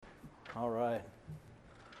All right.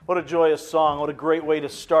 What a joyous song. What a great way to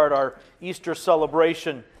start our Easter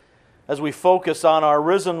celebration as we focus on our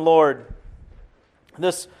risen Lord.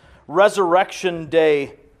 This Resurrection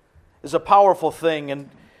Day is a powerful thing, and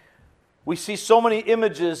we see so many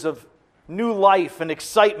images of new life and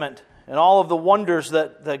excitement and all of the wonders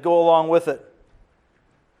that go along with it.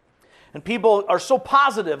 And people are so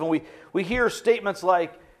positive, and we hear statements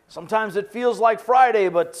like, sometimes it feels like Friday,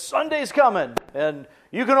 but Sunday's coming, and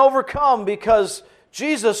you can overcome because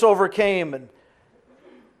Jesus overcame. And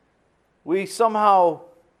we somehow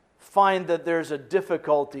find that there's a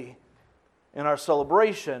difficulty in our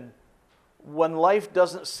celebration when life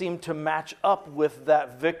doesn't seem to match up with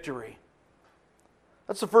that victory.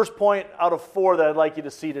 That's the first point out of 4 that I'd like you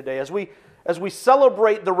to see today. As we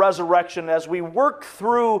celebrate the resurrection, as we work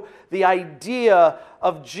through the idea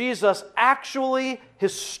of Jesus actually,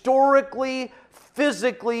 historically,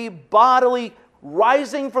 physically, bodily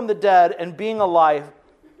rising from the dead and being alive,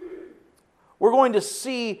 we're going to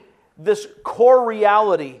see this core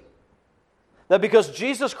reality that because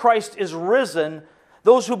Jesus Christ is risen,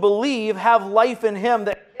 those who believe have life in Him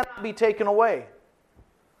that cannot be taken away.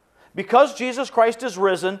 Because Jesus Christ is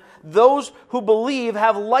risen, those who believe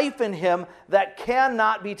have life in Him that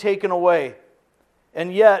cannot be taken away.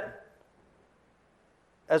 And yet,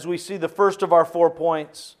 as we see the first of our 4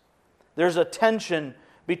 points, there's a tension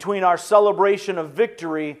between our celebration of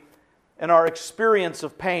victory and our experience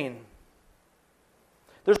of pain.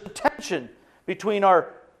 There's a tension between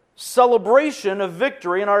our celebration of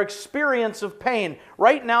victory and our experience of pain.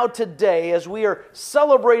 Right now, today, as we are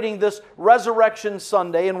celebrating this Resurrection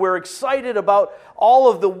Sunday and we're excited about all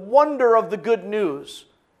of the wonder of the good news,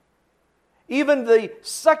 even the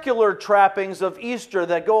secular trappings of Easter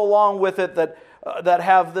that go along with it that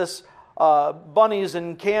have this bunnies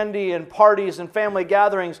and candy and parties and family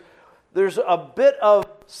gatherings, there's a bit of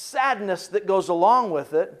sadness that goes along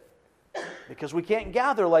with it because we can't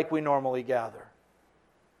gather like we normally gather.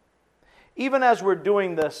 Even as we're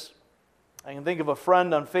doing this, I can think of a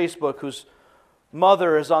friend on Facebook whose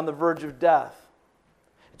mother is on the verge of death.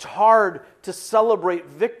 It's hard to celebrate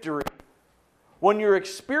victory when your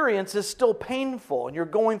experience is still painful and you're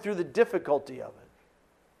going through the difficulty of it.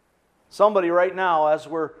 Somebody right now, as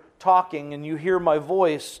we're talking and you hear my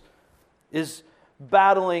voice, is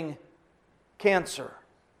battling cancer.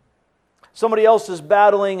 Somebody else is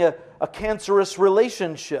battling a cancerous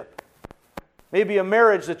relationship. Maybe a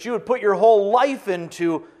marriage that you would put your whole life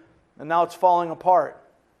into, and now it's falling apart.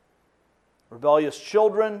 Rebellious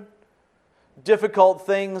children, difficult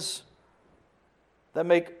things that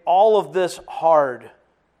make all of this hard.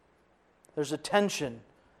 There's a tension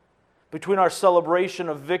between our celebration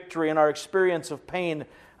of victory and our experience of pain.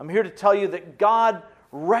 I'm here to tell you that God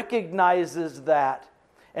recognizes that,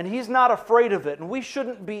 and He's not afraid of it, and we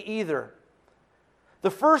shouldn't be either. The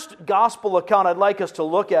first gospel account I'd like us to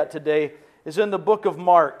look at today is in the book of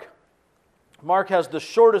Mark. Mark has the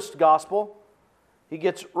shortest gospel. He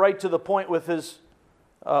gets right to the point with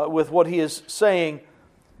what he is saying.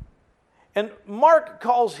 And Mark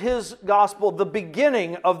calls his gospel the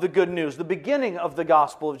beginning of the good news, the beginning of the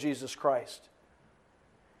gospel of Jesus Christ.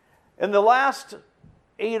 In the last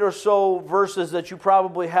 8 or so verses that you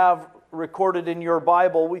probably have recorded in your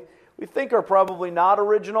Bible, we think are probably not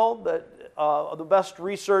original, that the best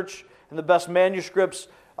research and the best manuscripts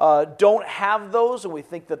don't have those, and we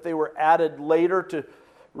think that they were added later to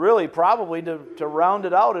really probably to round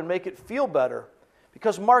it out and make it feel better.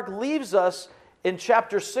 Because Mark leaves us in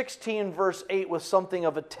chapter 16, verse 8 with something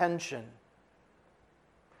of a tension.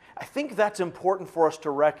 I think that's important for us to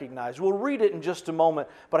recognize. We'll read it in just a moment,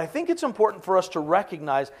 but I think it's important for us to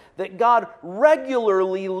recognize that God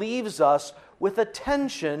regularly leaves us with a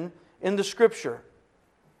tension in the Scripture.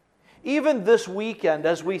 Even this weekend,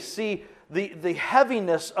 as we see the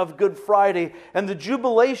heaviness of Good Friday and the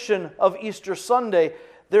jubilation of Easter Sunday,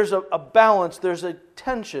 there's a balance, there's a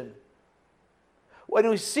tension. When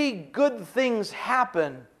we see good things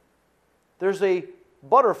happen, there's a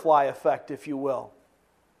butterfly effect, if you will.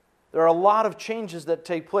 There are a lot of changes that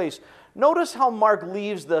take place. Notice how Mark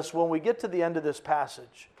leaves this when we get to the end of this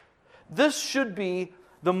passage. This should be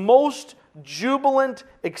the most jubilant,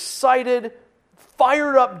 excited,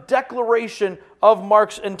 fired up declaration of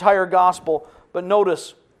Mark's entire gospel. But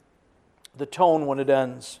notice the tone when it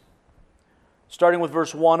ends. Starting with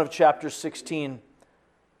verse 1 of chapter 16,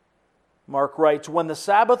 Mark writes, "When the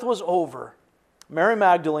Sabbath was over, Mary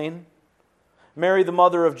Magdalene, Mary the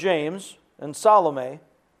mother of James, and Salome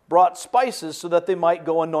brought spices so that they might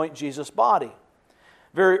go anoint Jesus' body.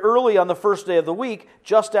 Very early on the first day of the week,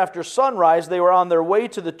 just after sunrise, they were on their way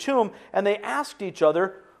to the tomb, and they asked each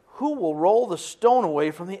other, who will roll the stone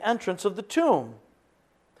away from the entrance of the tomb?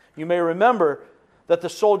 You may remember that the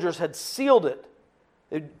soldiers had sealed it.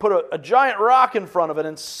 They put a giant rock in front of it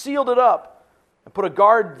and sealed it up and put a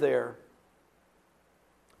guard there.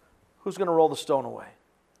 Who's going to roll the stone away?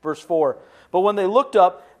 Verse 4, but when they looked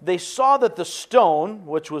up, they saw that the stone,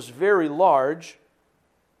 which was very large,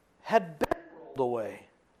 had been rolled away.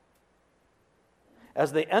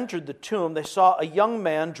 As they entered the tomb, they saw a young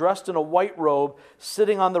man dressed in a white robe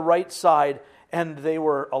sitting on the right side, and they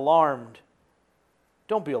were alarmed.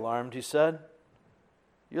 Don't be alarmed, he said.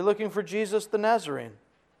 You're looking for Jesus the Nazarene,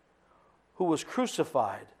 who was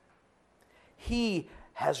crucified. He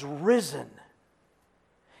has risen.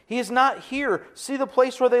 He is not here. See the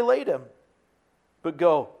place where they laid him. But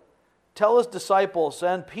go, tell his disciples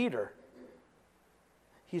and Peter,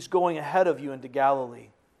 he's going ahead of you into Galilee.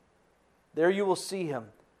 There you will see him,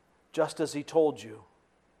 just as he told you.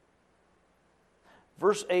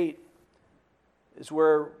 Verse 8 is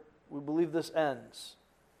where we believe this ends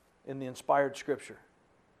in the inspired Scripture.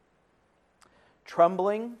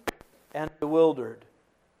 Trembling and bewildered,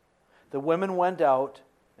 the women went out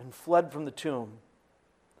and fled from the tomb.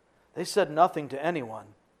 They said nothing to anyone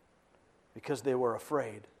because they were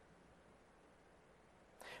afraid.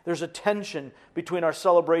 There's a tension between our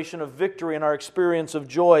celebration of victory and our experience of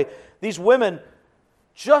joy. These women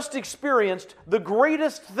just experienced the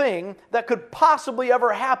greatest thing that could possibly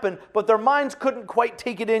ever happen, but their minds couldn't quite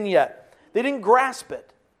take it in yet. They didn't grasp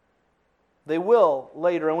it. They will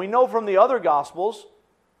later. And we know from the other Gospels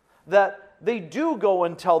that they do go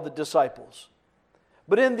and tell the disciples.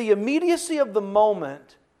 But in the immediacy of the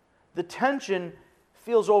moment, the tension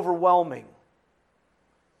feels overwhelming.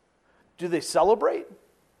 Do they celebrate?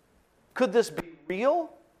 Could this be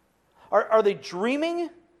real? Are they dreaming?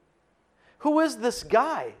 Who is this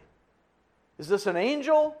guy? Is this an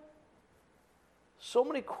angel? So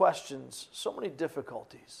many questions, so many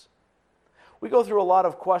difficulties. We go through a lot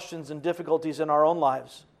of questions and difficulties in our own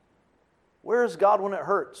lives. Where is God when it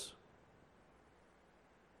hurts?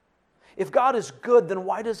 If God is good, then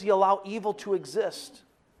why does He allow evil to exist?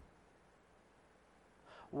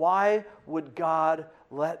 Why would God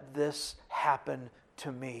let this happen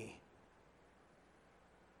to me?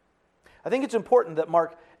 I think it's important that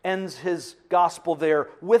Mark ends his gospel there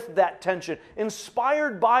with that tension,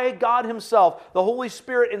 inspired by God Himself, the Holy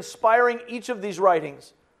Spirit inspiring each of these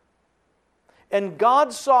writings. And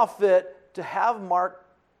God saw fit to have Mark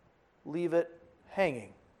leave it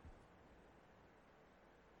hanging.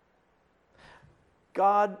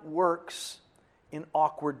 God works in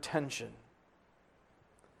awkward tension.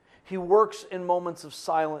 He works in moments of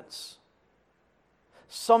silence.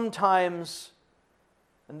 Sometimes,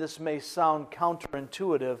 and this may sound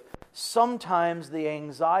counterintuitive, sometimes the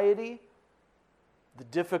anxiety, the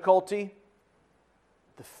difficulty,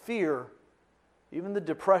 the fear, even the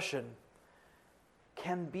depression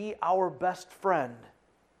can be our best friend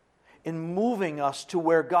in moving us to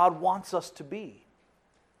where God wants us to be.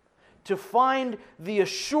 To find the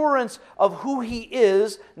assurance of who He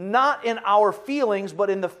is, not in our feelings, but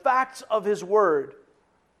in the facts of His Word.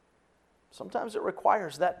 Sometimes it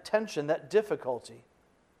requires that tension, that difficulty.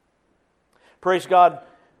 Praise God,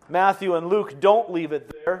 Matthew and Luke don't leave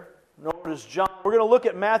it there, nor does John. We're going to look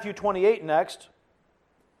at Matthew 28 next.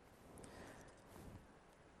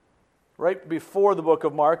 Right before the book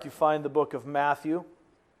of Mark, you find the book of Matthew.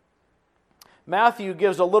 Matthew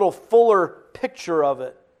gives a little fuller picture of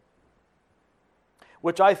it,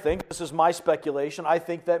 which I think, this is my speculation, I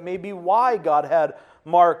think that may be why God had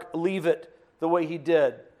Mark leave it the way he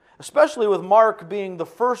did. Especially with Mark being the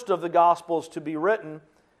first of the Gospels to be written.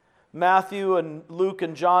 Matthew and Luke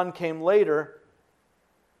and John came later.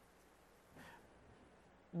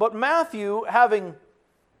 But Matthew, having,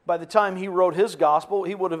 by the time he wrote his Gospel,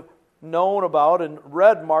 he would have known about and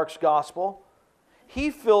read Mark's Gospel. He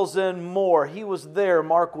fills in more. He was there,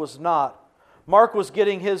 Mark was not. Mark was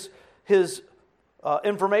getting his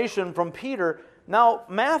information from Peter. Now,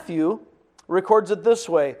 Matthew records it this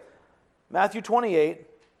way. Matthew 28,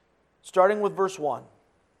 starting with verse 1.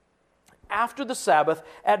 After the Sabbath,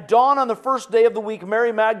 at dawn on the first day of the week,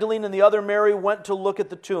 Mary Magdalene and the other Mary went to look at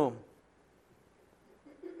the tomb.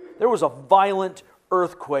 There was a violent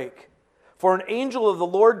earthquake, for an angel of the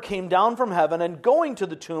Lord came down from heaven and, going to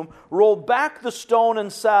the tomb, rolled back the stone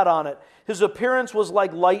and sat on it. His appearance was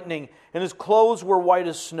like lightning, and his clothes were white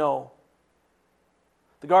as snow.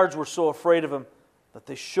 The guards were so afraid of him that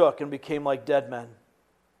they shook and became like dead men.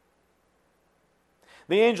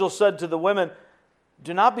 The angel said to the women,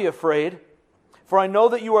 "Do not be afraid, for I know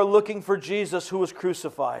that you are looking for Jesus who was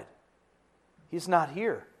crucified. He's not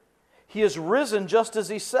here. He is risen just as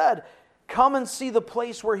He said. Come and see the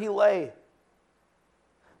place where he lay.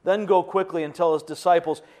 Then go quickly and tell his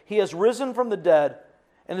disciples, he has risen from the dead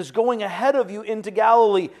and is going ahead of you into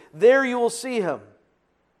Galilee. There you will see him.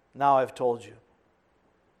 Now I've told you."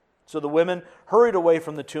 So the women hurried away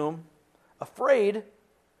from the tomb, afraid,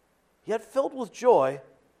 yet filled with joy,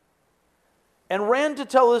 and ran to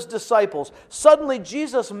tell his disciples. Suddenly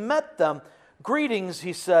Jesus met them. "Greetings,"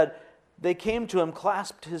 he said. They came to him,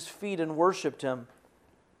 clasped his feet, and worshipped him.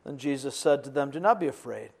 Then Jesus said to them, "Do not be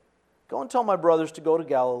afraid. Go and tell my brothers to go to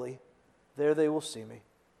Galilee. There they will see me."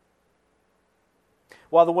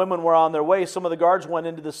 While the women were on their way, some of the guards went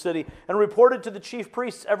into the city and reported to the chief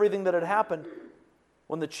priests everything that had happened.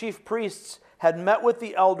 When the chief priests had met with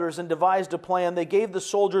the elders and devised a plan, they gave the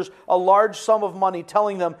soldiers a large sum of money,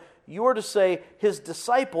 telling them, "You are to say, 'His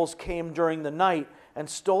disciples came during the night and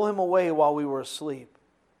stole him away while we were asleep.'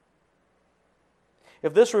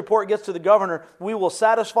 If this report gets to the governor, we will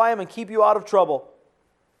satisfy him and keep you out of trouble."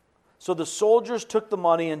 So the soldiers took the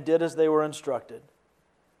money and did as they were instructed.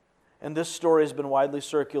 And this story has been widely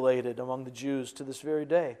circulated among the Jews to this very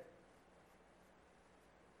day.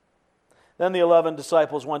 Then the 11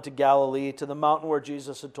 disciples went to Galilee, to the mountain where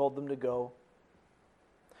Jesus had told them to go.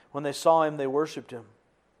 When they saw him, they worshipped him,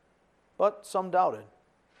 but some doubted.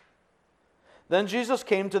 Then Jesus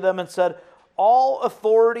came to them and said, "All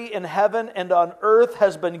authority in heaven and on earth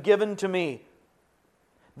has been given to me.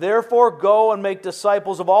 Therefore go and make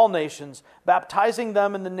disciples of all nations, baptizing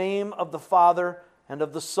them in the name of the Father and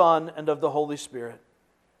of the Son and of the Holy Spirit,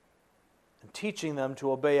 and teaching them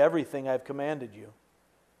to obey everything I have commanded you.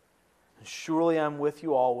 And surely I am with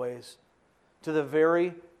you always, to the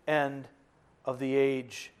very end of the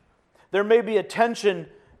age." There may be a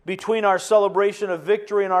tension between our celebration of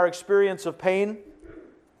victory and our experience of pain.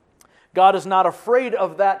 God is not afraid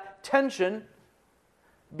of that tension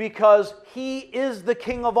because He is the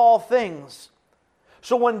King of all things.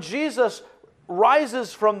 So when Jesus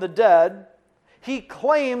rises from the dead, He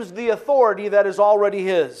claims the authority that is already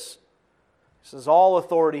His. He says, "All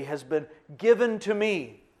authority has been given to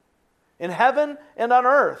me in heaven and on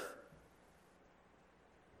earth.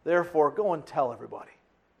 Therefore, go and tell everybody.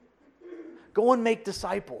 Go and make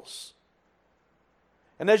disciples."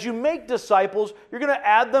 And as you make disciples, you're going to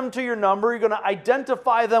add them to your number. You're going to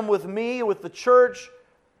identify them with me, with the church,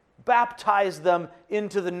 baptize them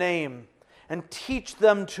into the name, and teach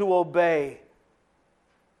them to obey.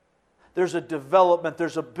 There's a development,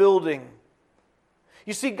 there's a building.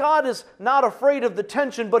 You see, God is not afraid of the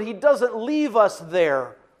tension, but He doesn't leave us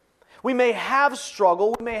there. We may have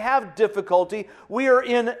struggle, we may have difficulty. We are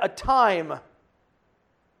in a time, it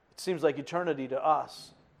seems like eternity to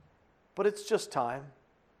us, but it's just time.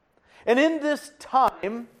 And in this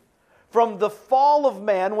time, from the fall of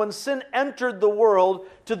man, when sin entered the world,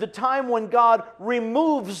 to the time when God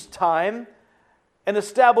removes time and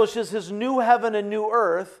establishes His new heaven and new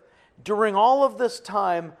earth, during all of this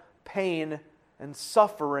time, pain and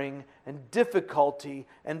suffering and difficulty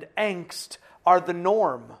and angst are the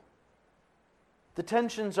norm. The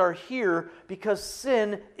tensions are here because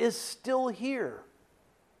sin is still here.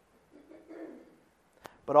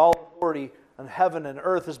 But all authority in heaven and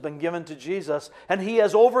earth has been given to Jesus, and He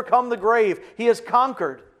has overcome the grave. He has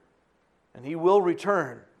conquered, and He will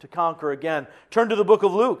return to conquer again. Turn to the book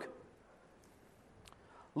of Luke.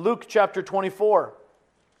 Luke chapter 24.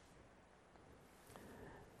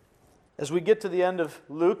 As we get to the end of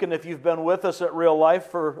Luke, and if you've been with us at Real Life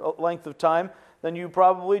for a length of time, then you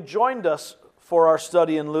probably joined us for our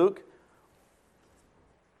study in Luke.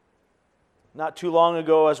 Not too long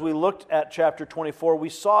ago, as we looked at chapter 24, we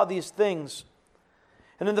saw these things.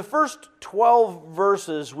 And in the first 12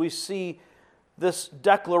 verses, we see this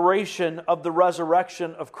declaration of the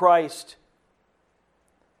resurrection of Christ.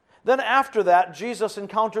 Then after that, Jesus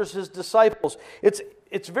encounters His disciples.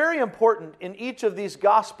 It's very important in each of these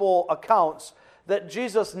gospel accounts that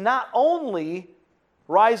Jesus not only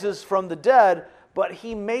rises from the dead, but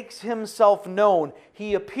He makes Himself known.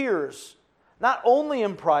 He appears, not only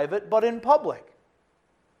in private, but in public.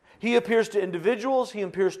 He appears to individuals, He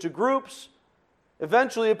appears to groups,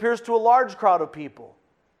 eventually appears to a large crowd of people.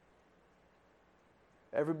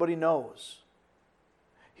 Everybody knows.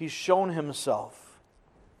 He's shown Himself.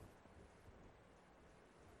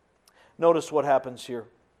 Notice what happens here.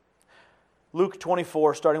 Luke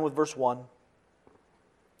 24, starting with verse 1.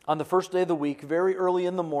 On the first day of the week, very early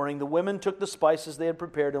in the morning, the women took the spices they had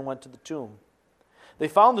prepared and went to the tomb. They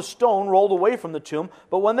found the stone rolled away from the tomb,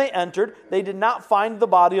 but when they entered, they did not find the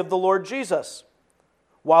body of the Lord Jesus.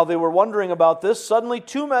 While they were wondering about this, suddenly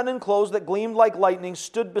 2 men in clothes that gleamed like lightning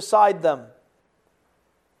stood beside them.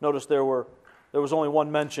 Notice there was only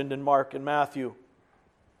one mentioned in Mark and Matthew.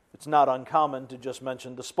 The It's not uncommon to just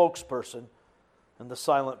mention the spokesperson, and the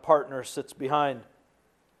silent partner sits behind.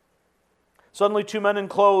 Suddenly 2 men in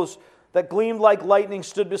clothes that gleamed like lightning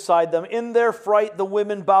stood beside them. In their fright, the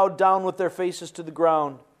women bowed down with their faces to the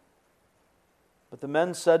ground. But the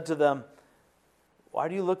men said to them, "Why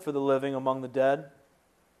do you look for the living among the dead?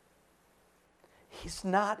 He's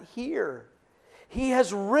not here. He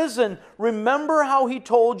has risen. Remember how he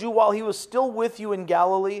told you while he was still with you in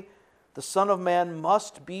Galilee? The Son of Man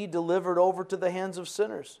must be delivered over to the hands of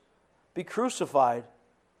sinners, be crucified,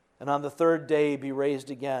 and on the third day be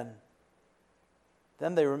raised again."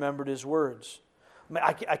 Then they remembered his words.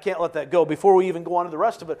 I can't let that go. Before we even go on to the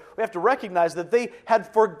rest of it, we have to recognize that they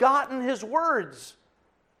had forgotten his words.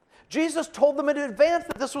 Jesus told them in advance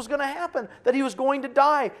that this was going to happen, that he was going to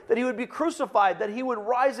die, that he would be crucified, that he would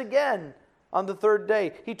rise again on the third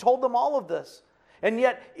day. He told them all of this. And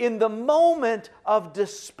yet, in the moment of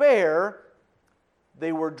despair,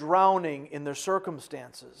 they were drowning in their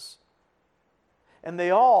circumstances. And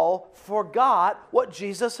they all forgot what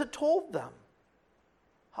Jesus had told them.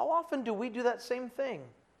 How often do we do that same thing?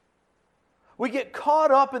 We get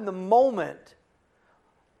caught up in the moment.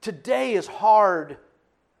 Today is hard.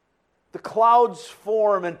 The clouds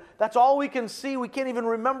form, and that's all we can see. We can't even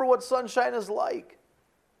remember what sunshine is like.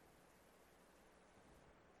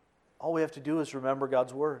 All we have to do is remember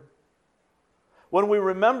God's Word. When we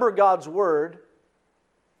remember God's Word,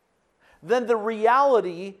 then the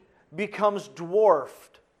reality becomes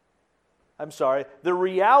dwarfed. The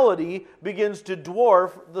reality begins to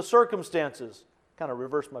dwarf the circumstances. Kind of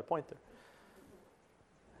reversed my point there.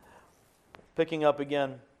 Picking up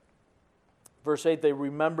again. Verse 8, they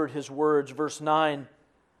remembered his words. Verse 9,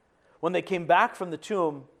 when they came back from the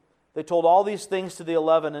tomb, they told all these things to the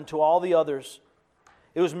 11 and to all the others.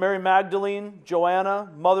 It was Mary Magdalene,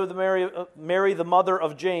 Joanna, Mary the mother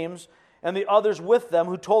of James, and the others with them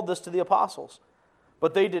who told this to the apostles.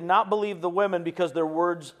 But they did not believe the women because their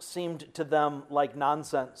words seemed to them like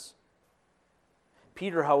nonsense.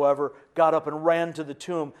 Peter, however, got up and ran to the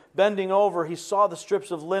tomb. Bending over, he saw the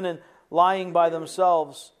strips of linen lying by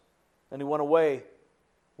themselves, and he went away,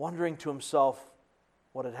 wondering to himself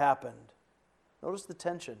what had happened. Notice the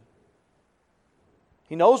tension.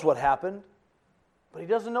 He knows what happened, but he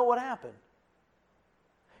doesn't know what happened.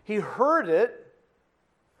 He heard it.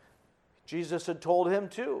 Jesus had told him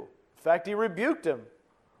too. In fact, he rebuked him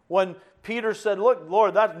when Peter said, "Look,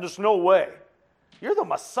 Lord, there's no way. You're the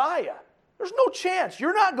Messiah. There's no chance.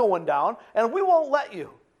 You're not going down, and we won't let you."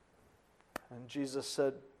 And Jesus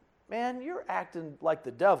said, "Man, you're acting like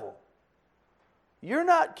the devil. You're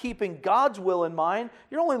not keeping God's will in mind.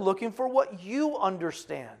 You're only looking for what you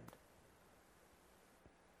understand."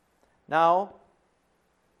 Now,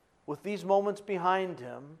 with these moments behind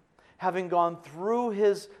him, having gone through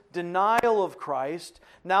his denial of Christ,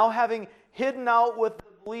 now having hidden out with the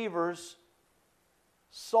believers,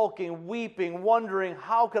 sulking, weeping, wondering,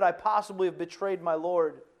 how could I possibly have betrayed my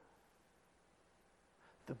Lord?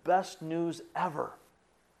 The best news ever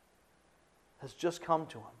has just come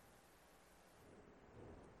to him.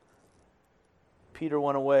 Peter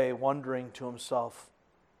went away wondering to himself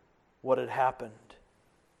what had happened.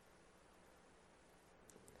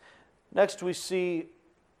 Next, we see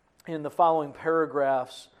in the following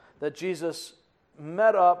paragraphs that Jesus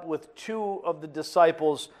met up with two of the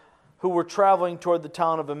disciples who were traveling toward the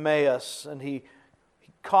town of Emmaus, and he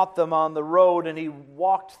caught them on the road and he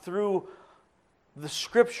walked through the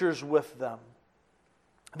scriptures with them.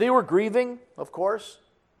 They were grieving, of course,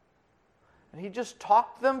 and he just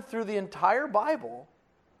talked them through the entire Bible,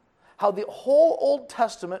 how the whole Old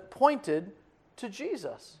Testament pointed to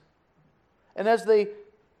Jesus. And as they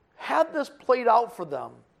had this played out for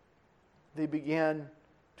them, they began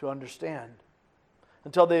to understand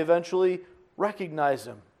until they eventually recognize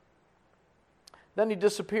him. Then he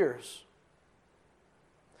disappears.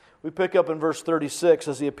 We pick up in verse 36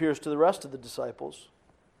 as he appears to the rest of the disciples.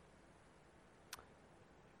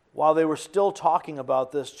 While they were still talking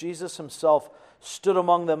about this, Jesus himself stood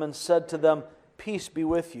among them and said to them, "Peace be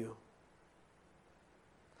with you."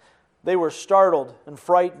 They were startled and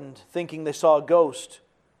frightened, thinking they saw a ghost.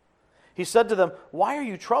 He said to them, "Why are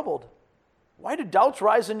you troubled? Why do doubts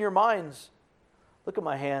rise in your minds? Look at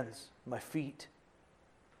my hands, my feet.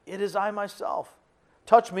 It is I myself.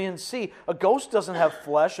 Touch me and see. A ghost doesn't have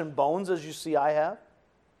flesh and bones as you see I have."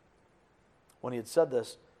 When he had said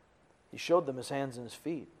this, he showed them his hands and his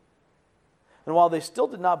feet. And while they still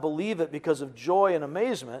did not believe it because of joy and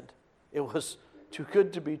amazement, it was too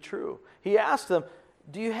good to be true. He asked them,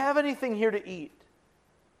 "Do you have anything here to eat?"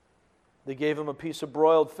 They gave him a piece of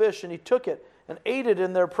broiled fish, and he took it and ate it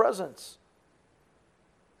in their presence.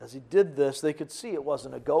 As he did this, they could see it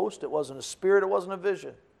wasn't a ghost, it wasn't a spirit, it wasn't a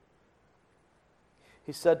vision.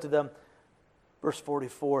 He said to them, verse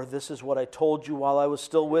 44, "This is what I told you while I was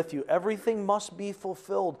still with you. Everything must be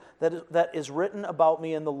fulfilled that is written about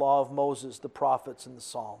me in the law of Moses, the prophets, and the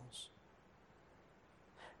Psalms."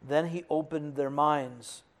 Then he opened their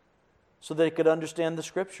minds so they could understand the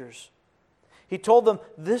Scriptures. He told them,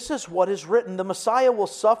 "This is what is written. The Messiah will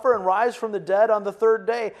suffer and rise from the dead on the third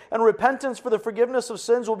day, and repentance for the forgiveness of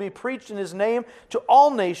sins will be preached in His name to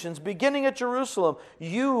all nations, beginning at Jerusalem.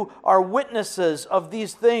 You are witnesses of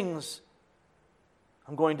these things.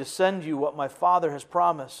 I'm going to send you what my Father has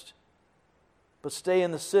promised, but stay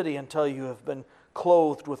in the city until you have been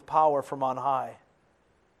clothed with power from on high."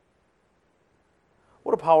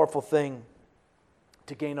 What a powerful thing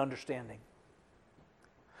to gain understanding.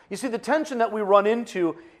 You see, the tension that we run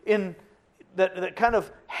into that kind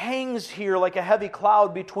of hangs here like a heavy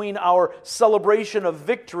cloud between our celebration of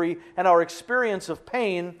victory and our experience of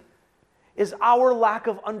pain is our lack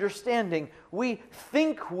of understanding. We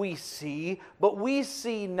think we see, but we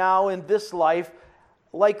see now in this life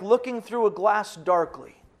like looking through a glass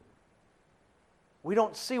darkly. We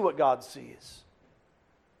don't see what God sees.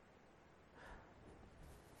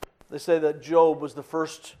 They say that Job was the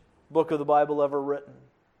first book of the Bible ever written.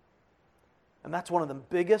 And that's one of the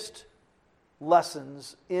biggest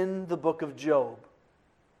lessons in the book of Job.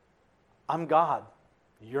 I'm God.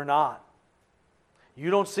 You're not.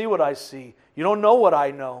 You don't see what I see. You don't know what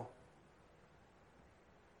I know.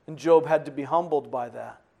 And Job had to be humbled by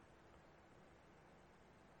that.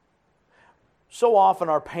 So often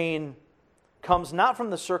our pain comes not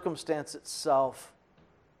from the circumstance itself,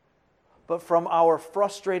 but from our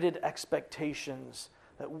frustrated expectations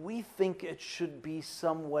that we think it should be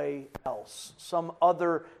some way else, some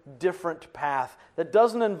other different path that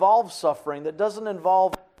doesn't involve suffering, that doesn't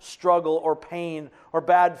involve struggle or pain or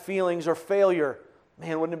bad feelings or failure.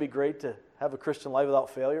 Man, wouldn't it be great to have a Christian life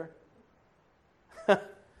without failure?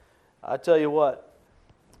 I tell you what,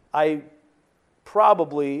 I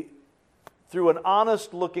probably, through an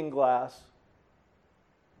honest looking glass,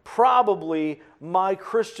 probably my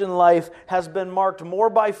Christian life has been marked more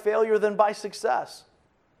by failure than by success.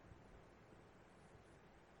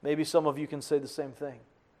 Maybe some of you can say the same thing.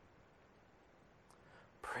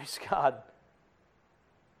 Praise God.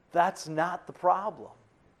 That's not the problem.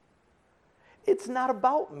 It's not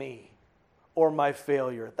about me or my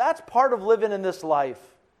failure. That's part of living in this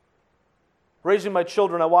life. Raising my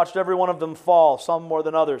children, I watched every one of them fall, some more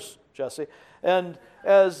than others, Jesse. And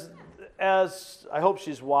as I hope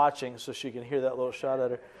she's watching so she can hear that little shout at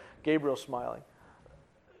her. Gabriel smiling.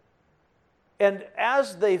 And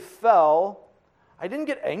as they fell, I didn't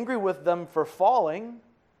get angry with them for falling.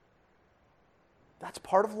 That's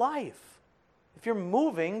part of life. If you're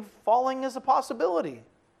moving, falling is a possibility.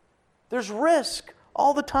 There's risk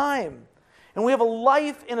all the time. And we have a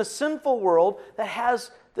life in a sinful world that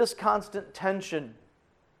has this constant tension.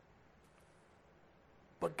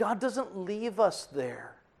 But God doesn't leave us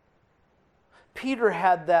there. Peter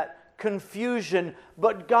had that confusion,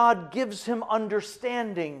 but God gives him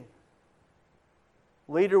understanding.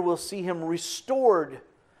 Later we'll see him restored.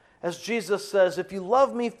 As Jesus says, "If you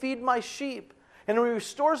love me, feed my sheep." And he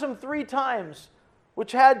restores him 3 times,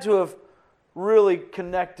 which had to have really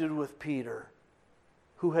connected with Peter,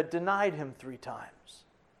 who had denied him 3 times.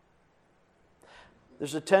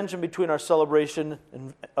 There's a tension between our celebration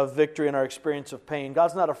of victory and our experience of pain.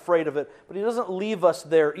 God's not afraid of it, but He doesn't leave us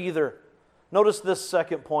there either. Notice this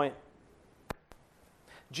second point.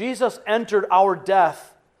 Jesus entered our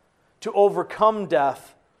death to overcome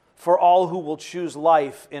death for all who will choose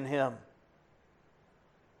life in Him.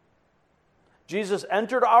 Jesus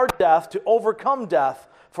entered our death to overcome death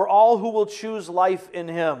for all who will choose life in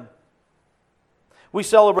Him. We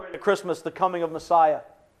celebrate at Christmas the coming of Messiah.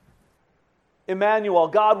 Emmanuel,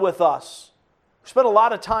 God with us. We spent a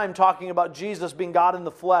lot of time talking about Jesus being God in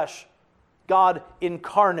the flesh, God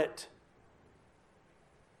incarnate.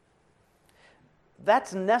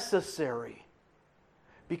 That's necessary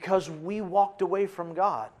because we walked away from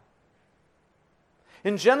God.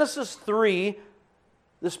 In Genesis 3,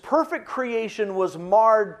 this perfect creation was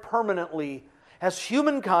marred permanently as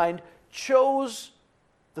humankind chose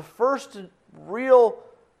the first real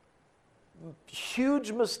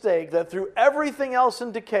huge mistake that threw everything else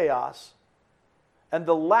into chaos, and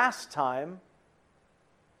the last time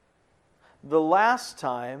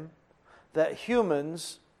that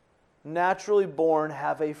humans naturally born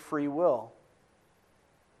have a free will.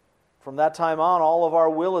 From that time on, all of our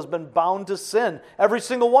will has been bound to sin. Every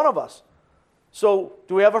single one of us. So,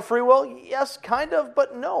 do we have a free will? Yes, kind of,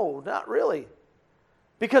 but no, not really.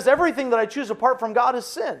 Because everything that I choose apart from God is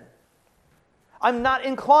sin. I'm not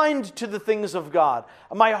inclined to the things of God.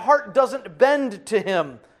 My heart doesn't bend to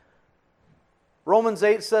Him. Romans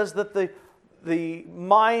 8 says that the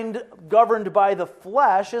mind governed by the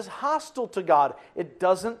flesh is hostile to God. It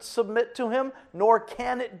doesn't submit to Him, nor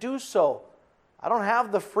can it do so. I don't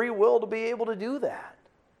have the free will to be able to do that.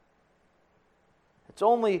 It's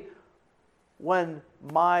only when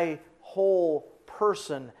my whole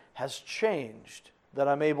person has changed that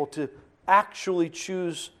I'm able to actually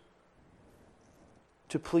choose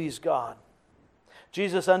to please God.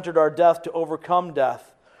 Jesus entered our death to overcome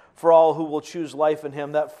death for all who will choose life in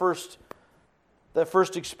Him. That first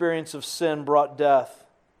experience of sin brought death.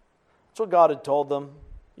 That's what God had told them.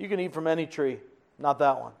 You can eat from any tree, not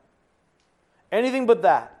that one. Anything but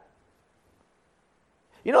that.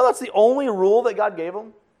 You know, that's the only rule that God gave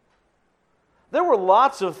them. There were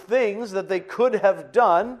lots of things that they could have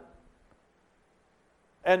done,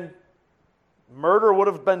 and murder would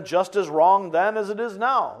have been just as wrong then as it is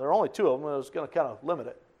now. There are only two of them. I was going to kind of limit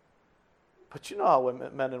it. But you know how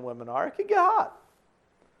men and women are. It can get hot.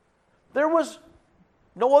 There was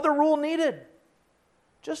no other rule needed.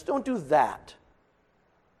 Just don't do that.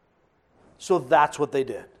 So that's what they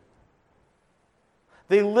did.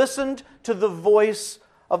 They listened to the voice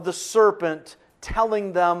of the serpent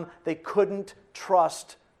telling them they couldn't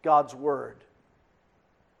trust God's word.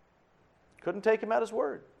 Couldn't take Him at His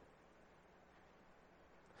word.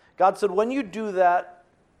 God said, when you do that,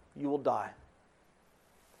 you will die.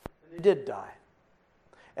 And they did die.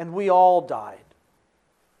 And we all died.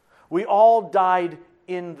 We all died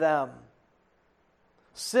in them.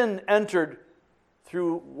 Sin entered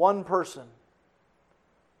through one person.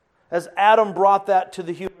 As Adam brought that to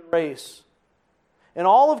the human race. And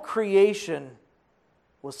all of creation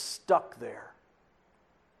was stuck there.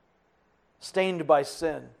 Stained by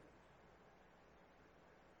sin.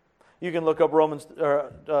 You can look up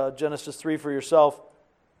Genesis 3 for yourself.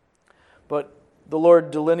 But the Lord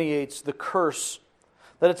delineates the curse.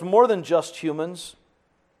 That it's more than just humans.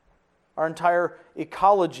 Our entire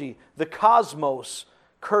ecology, the cosmos,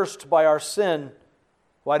 cursed by our sin.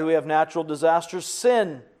 Why do we have natural disasters?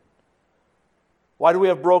 Sin. Why do we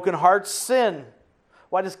have broken hearts? Sin.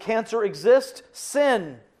 Why does cancer exist?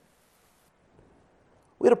 Sin.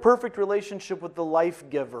 We had a perfect relationship with the life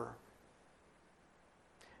giver.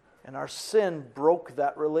 And our sin broke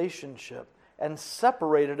that relationship and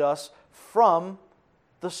separated us from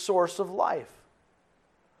the source of life.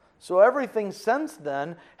 So everything since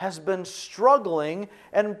then has been struggling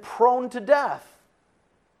and prone to death.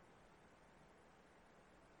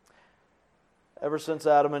 Ever since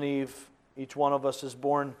Adam and Eve, each one of us is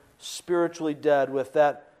born spiritually dead with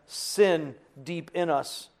that sin deep in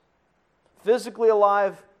us. Physically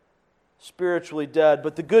alive, spiritually dead.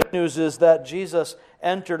 But the good news is that Jesus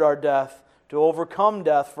entered our death to overcome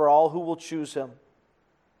death for all who will choose Him.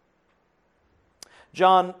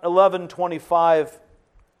 John 11:25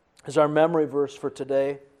 is our memory verse for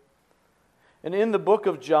today. And in the book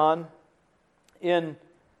of John, in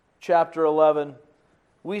chapter 11,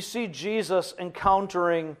 we see Jesus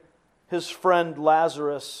encountering His friend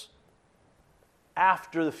Lazarus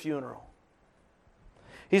after the funeral.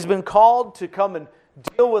 He's been called to come and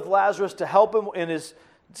deal with Lazarus, to help him in his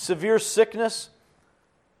severe sickness.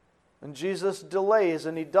 And Jesus delays,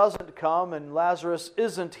 and He doesn't come, and Lazarus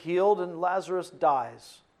isn't healed, and Lazarus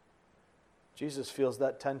dies. Jesus feels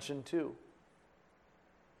that tension too.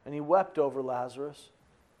 And He wept over Lazarus,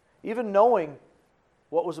 even knowing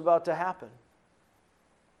what was about to happen.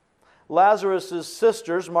 Lazarus'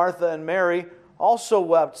 sisters, Martha and Mary, also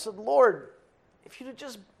wept, said, Lord, if you'd have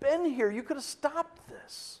just been here, you could have stopped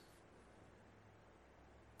this.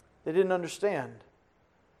 They didn't understand.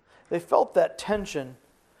 They felt that tension.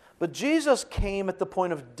 But Jesus came at the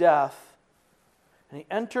point of death, and He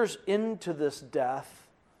enters into this death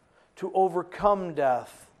to overcome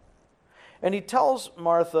death. And He tells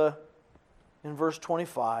Martha in verse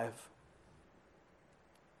 25,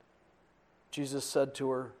 Jesus said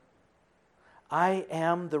to her, I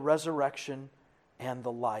am the resurrection and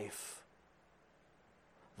the life.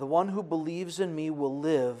 The one who believes in Me will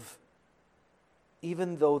live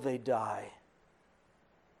even though they die.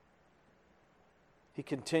 He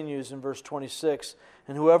continues in verse 26,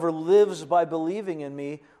 and whoever lives by believing in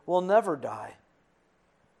Me will never die.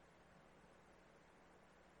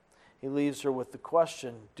 He leaves her with the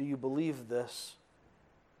question, do you believe this?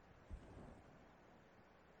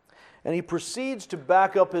 And He proceeds to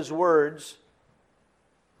back up His words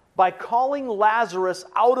by calling Lazarus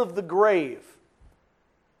out of the grave.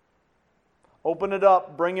 Open it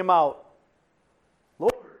up, bring him out.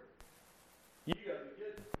 Lord, you got to be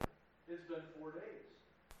kidding. It's been 4 days.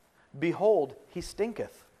 behold, he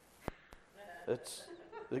stinketh. It's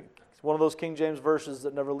one of those King James verses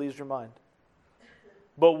that never leaves your mind.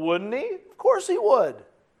 But wouldn't he? Of course he would.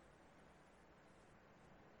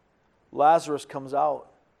 Lazarus comes out,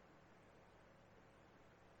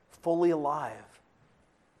 fully alive.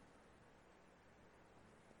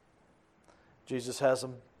 Jesus has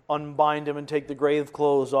him unbind him and take the grave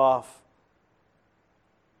clothes off.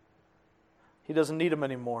 He doesn't need him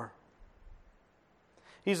anymore.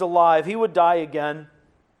 He's alive. He would die again.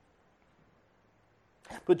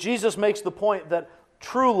 But Jesus makes the point that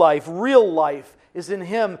true life, real life, is in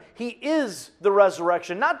him. He is the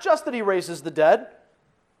resurrection. Not just that he raises the dead.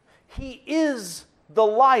 He is the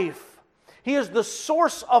life. He is the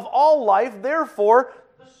source of all life, therefore,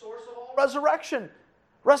 the source of all resurrection.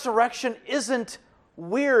 Resurrection isn't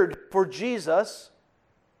weird for Jesus.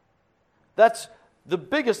 That's the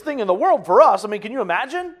biggest thing in the world for us. I mean, can you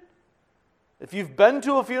imagine? If you've been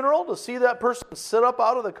to a funeral to see that person sit up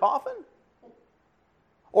out of the coffin?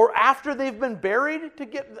 Or after they've been buried to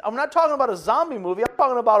get... I'm not talking about a zombie movie. I'm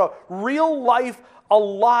talking about a real life,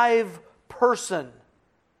 alive person.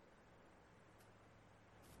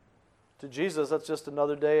 To Jesus, that's just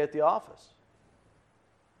another day at the office.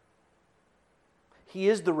 He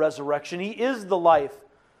is the resurrection. He is the life.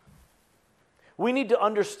 We need to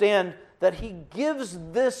understand that He gives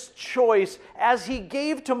this choice as He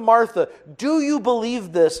gave to Martha. Do you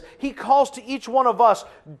believe this? He calls to each one of us,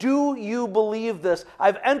 do you believe this?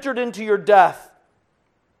 I've entered into your death.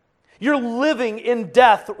 You're living in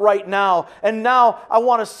death right now, and now I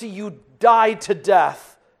want to see you die to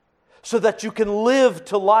death so that you can live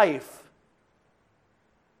to life.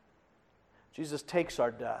 Jesus takes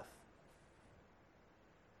our death.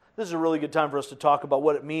 This is a really good time for us to talk about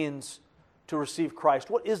what it means to receive Christ.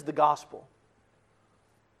 What is the gospel?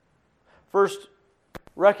 First,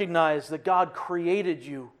 recognize that God created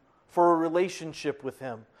you for a relationship with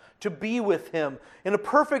Him, to be with Him in a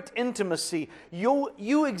perfect intimacy.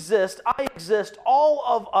 You exist, I exist, all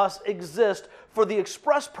of us exist for the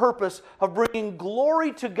express purpose of bringing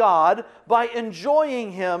glory to God by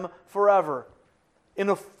enjoying Him forever in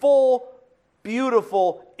a full,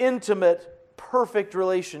 beautiful, intimate, perfect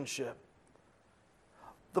relationship.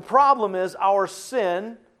 The problem is our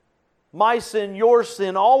sin, my sin, your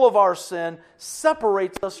sin, all of our sin,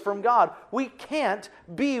 separates us from God. We can't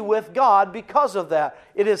be with God because of that.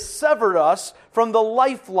 It has severed us from the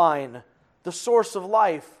lifeline, the source of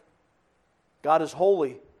life. God is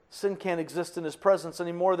holy. Sin can't exist in His presence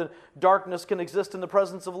any more than darkness can exist in the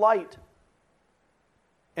presence of light.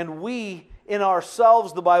 And we, in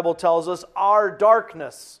ourselves, the Bible tells us, are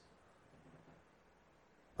darkness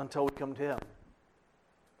until we come to Him.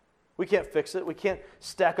 We can't fix it. We can't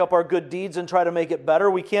stack up our good deeds and try to make it better.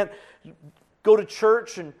 We can't go to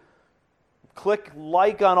church and click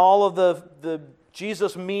like on all of the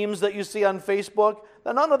Jesus memes that you see on Facebook.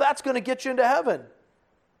 None of that's going to get you into heaven.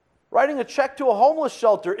 Writing a check to a homeless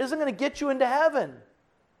shelter isn't going to get you into heaven.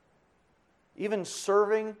 Even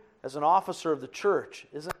serving as an officer of the church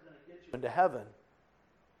isn't going to get you into heaven.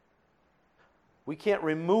 We can't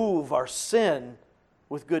remove our sin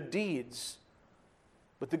with good deeds.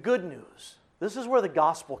 But the good news, this is where the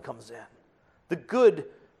gospel comes in. The good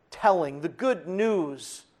telling, the good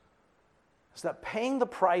news is that paying the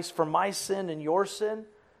price for my sin and your sin,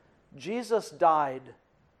 Jesus died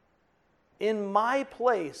in my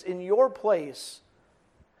place, in your place,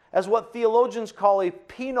 as what theologians call a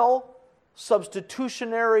penal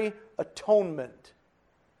substitutionary atonement.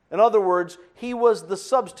 In other words, He was the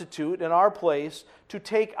substitute in our place to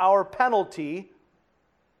take our penalty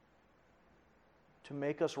to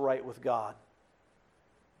make us right with God.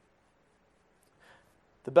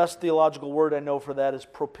 The best theological word I know for that is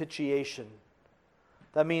propitiation.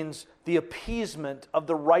 That means the appeasement of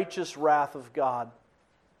the righteous wrath of God.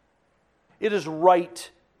 It is right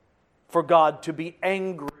for God to be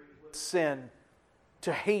angry with sin,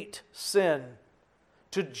 to hate sin,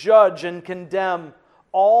 to judge and condemn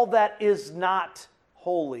all that is not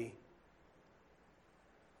holy.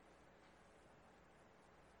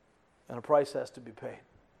 And a price has to be paid.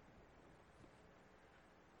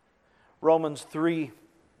 Romans 3,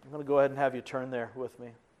 I'm going to go ahead and have you turn there with me.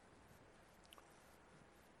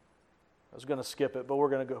 I was going to skip it, but we're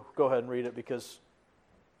going to go ahead and read it because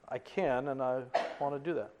I can and I want to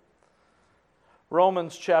do that.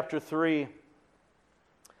 Romans chapter 3.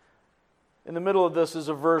 In the middle of this is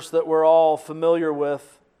a verse that we're all familiar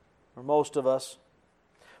with, or most of us.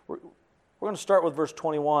 We're going to start with verse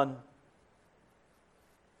 21.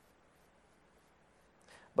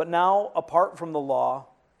 But now, apart from the law,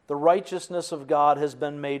 the righteousness of God has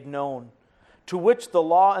been made known, to which the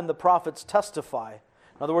law and the prophets testify.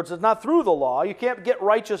 In other words, it's not through the law. You can't get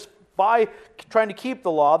righteous by trying to keep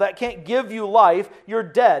the law. That can't give you life. You're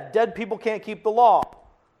dead. Dead people can't keep the law.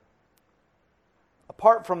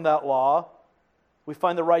 Apart from that law, we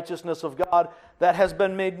find the righteousness of God that has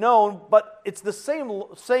been made known, but it's the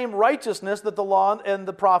same righteousness that the law and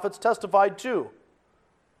the prophets testified to.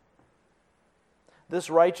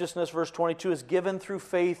 This righteousness, verse 22, is given through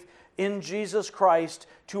faith in Jesus Christ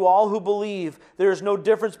to all who believe. There is no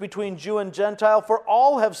difference between Jew and Gentile, for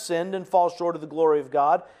all have sinned and fall short of the glory of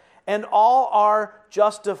God, and all are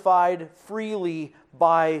justified freely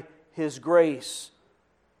by His grace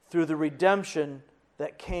through the redemption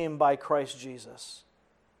that came by Christ Jesus.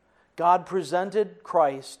 God presented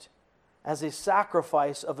Christ as a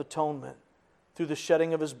sacrifice of atonement through the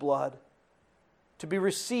shedding of His blood to be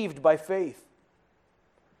received by faith.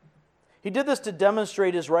 He did this to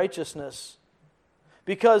demonstrate His righteousness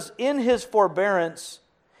because in His forbearance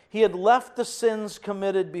He had left the sins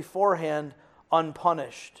committed beforehand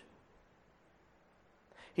unpunished.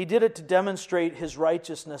 He did it to demonstrate His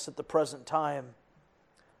righteousness at the present time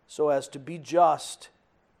so as to be just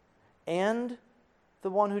and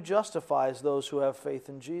the one who justifies those who have faith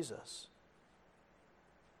in Jesus.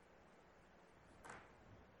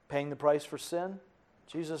 Paying the price for sin,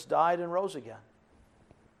 Jesus died and rose again.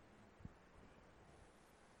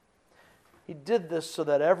 He did this so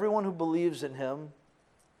that everyone who believes in Him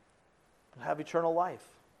will have eternal life.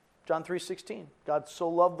 John 3:16, God so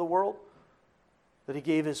loved the world that He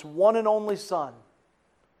gave His one and only Son,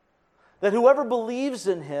 that whoever believes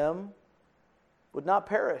in Him would not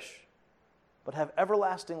perish, but have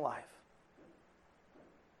everlasting life.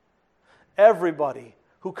 Everybody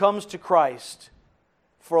who comes to Christ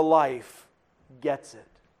for life gets it.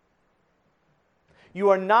 You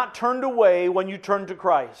are not turned away when you turn to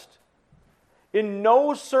Christ. In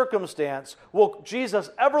no circumstance will Jesus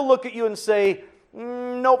ever look at you and say,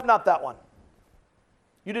 nope, not that one.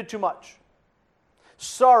 You did too much.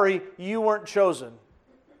 Sorry, you weren't chosen.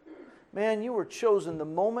 Man, you were chosen the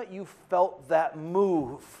moment you felt that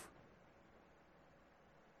move.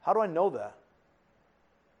 How do I know that?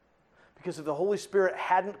 Because if the Holy Spirit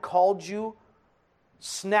hadn't called you,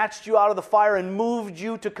 snatched you out of the fire, and moved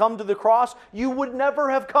you to come to the cross, you would never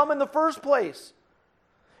have come in the first place.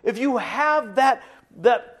 If you have that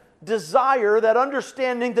desire, that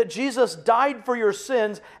understanding that Jesus died for your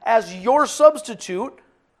sins as your substitute,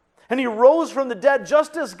 and He rose from the dead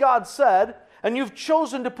just as God said, and you've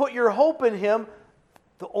chosen to put your hope in Him,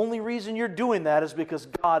 the only reason you're doing that is because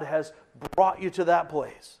God has brought you to that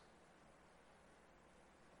place.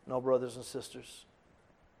 No, brothers and sisters,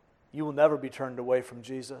 you will never be turned away from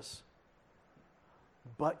Jesus,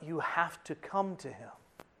 but you have to come to Him.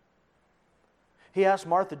 He asked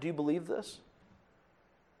Martha, do you believe this?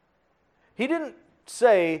 He didn't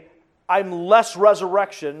say, I'm less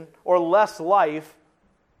resurrection or less life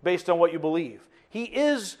based on what you believe. He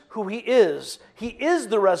is who He is. He is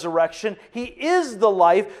the resurrection. He is the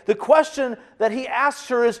life. The question that He asks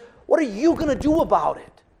her is, what are you going to do about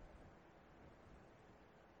it?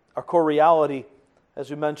 Our core reality, as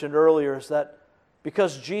we mentioned earlier, is that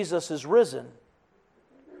because Jesus is risen,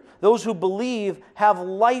 those who believe have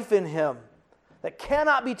life in Him that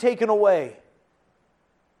cannot be taken away.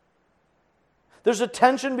 There's a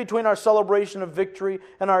tension between our celebration of victory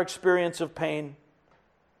and our experience of pain.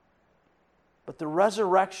 But the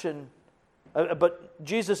resurrection, but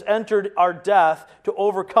Jesus entered our death to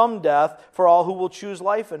overcome death for all who will choose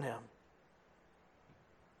life in Him.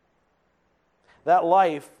 That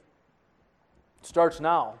life starts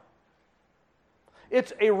now.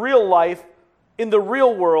 It's a real life in the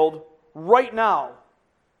real world right now.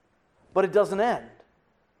 But it doesn't end.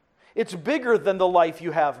 It's bigger than the life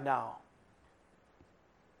you have now.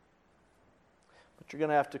 But you're going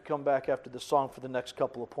to have to come back after the song for the next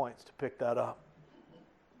couple of points to pick that up.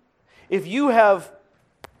 If you have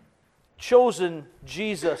chosen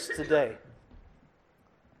Jesus today,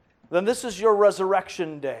 then this is your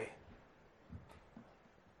resurrection day.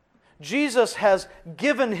 Jesus has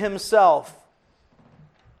given Himself.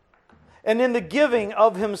 And in the giving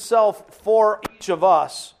of Himself for each of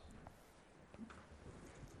us,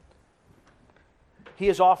 He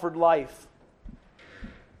has offered life.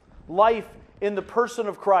 Life in the person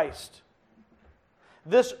of Christ.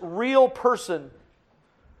 This real person,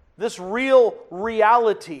 this real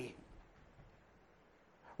reality,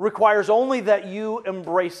 requires only that you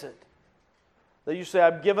embrace it. That you say,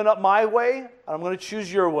 I've given up my way, and I'm going to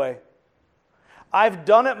choose your way. I've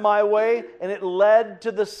done it my way, and it led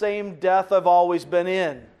to the same death I've always been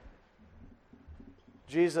in.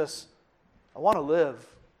 Jesus, I want to live.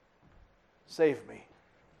 Save me.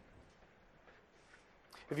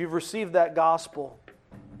 If you've received that gospel,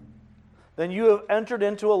 then you have entered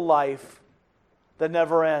into a life that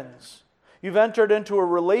never ends. You've entered into a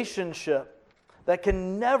relationship that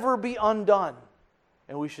can never be undone,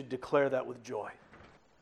 and we should declare that with joy.